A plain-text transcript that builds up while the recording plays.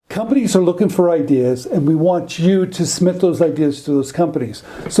Companies are looking for ideas, and we want you to submit those ideas to those companies.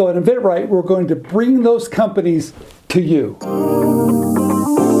 So at inventRight, we're going to bring those companies to you.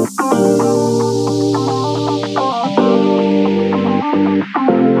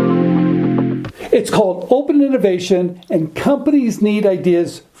 It's called Open Innovation, and companies need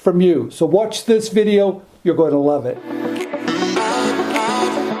ideas from you. So watch this video. You're going to love it.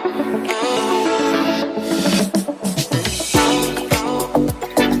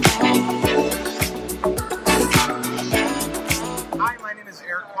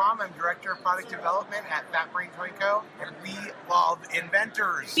 I'm Director of Product Development at Fat Brain Twinkle, and we love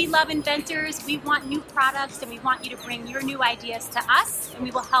inventors. We love inventors. We want new products, and we want you to bring your new ideas to us, and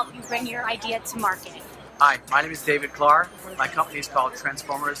we will help you bring your idea to market. Hi, my name is David Clark. My company is called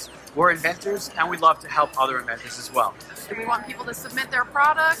Transformers. We're inventors, and we love to help other inventors as well. We want people to submit their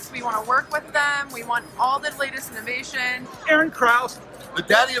products. We want to work with them. We want all the latest innovation. Aaron Krause, the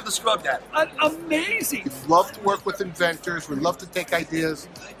daddy of the scrub dad. Amazing. We love to work with inventors. We love to take ideas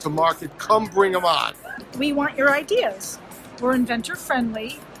to market. Come bring them on. We want your ideas. We're inventor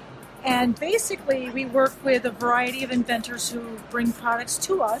friendly. And basically, we work with a variety of inventors who bring products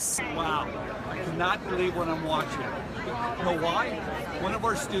to us. Wow, I cannot believe what I'm watching. You know why? One of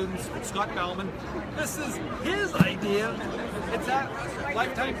our students, Scott Bellman, this is his idea. It's at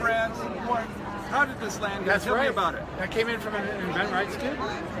Lifetime Brands. How did this land? That's Tell right. me about it. I came in from an inventRight's kid,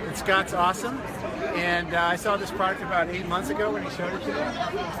 and Scott's awesome. And I saw this product about 8 months ago when he showed it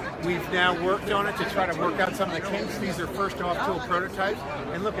to me. We've now worked on it to try to work out some of the kinks. These are first off-tool prototypes.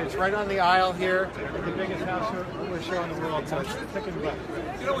 And look, it's right on the aisle here, the biggest house show in the world. So it's thick and wet.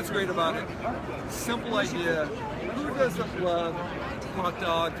 You know what's great about it? Simple idea. Who doesn't love hot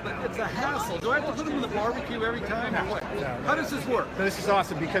dogs? But it's a hassle. Do I have to put them in the barbecue every time? No. How does this work? So this is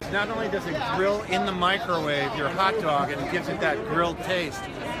awesome because not only does it grill in the microwave your hot dog and it gives it that grilled taste,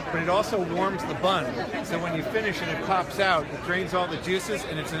 but it also warms the bun. So when you finish and it pops out, it drains all the juices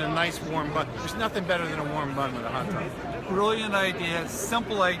and it's in a nice warm bun. There's nothing better than a warm bun with a hot dog. Brilliant idea,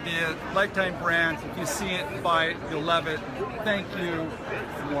 simple idea, Lifetime Brands. If you see it, buy it, you'll love it. Thank you,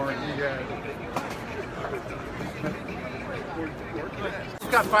 Warren.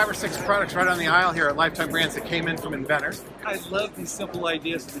 We've got 5 or 6 products right on the aisle here at Lifetime Brands that came in from inventors. I love these simple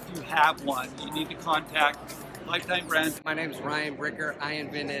ideas. If you have one, you need to contact Lifetime Brands. My name is Ryan Bricker. I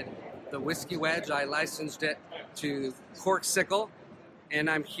invented the Whiskey Wedge. I licensed it to Corksicle, and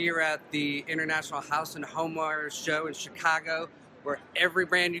I'm here at the International House and Homeware Show in Chicago, where every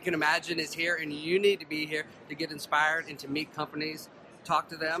brand you can imagine is here, and you need to be here to get inspired and to meet companies, talk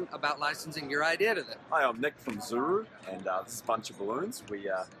to them about licensing your idea to them. Hi, I'm Nick from Zuru, and this is a bunch of balloons. We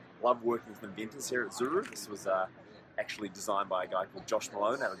love working with inventors here at Zuru. This was actually designed by a guy called Josh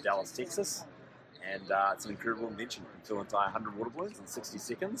Malone out of Dallas, Texas. And it's an incredible invention. You can fill entire 100 water balloons in 60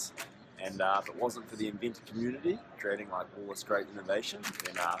 seconds. And if it wasn't for the inventor community creating like all this great innovation,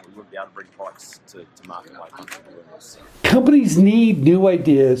 then we wouldn't be able to bring products to market like bunch of balloons. Companies need new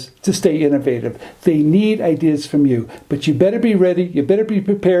ideas to stay innovative. They need ideas from you. But you better be ready, you better be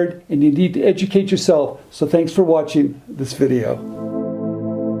prepared, and you need to educate yourself. So thanks for watching this video.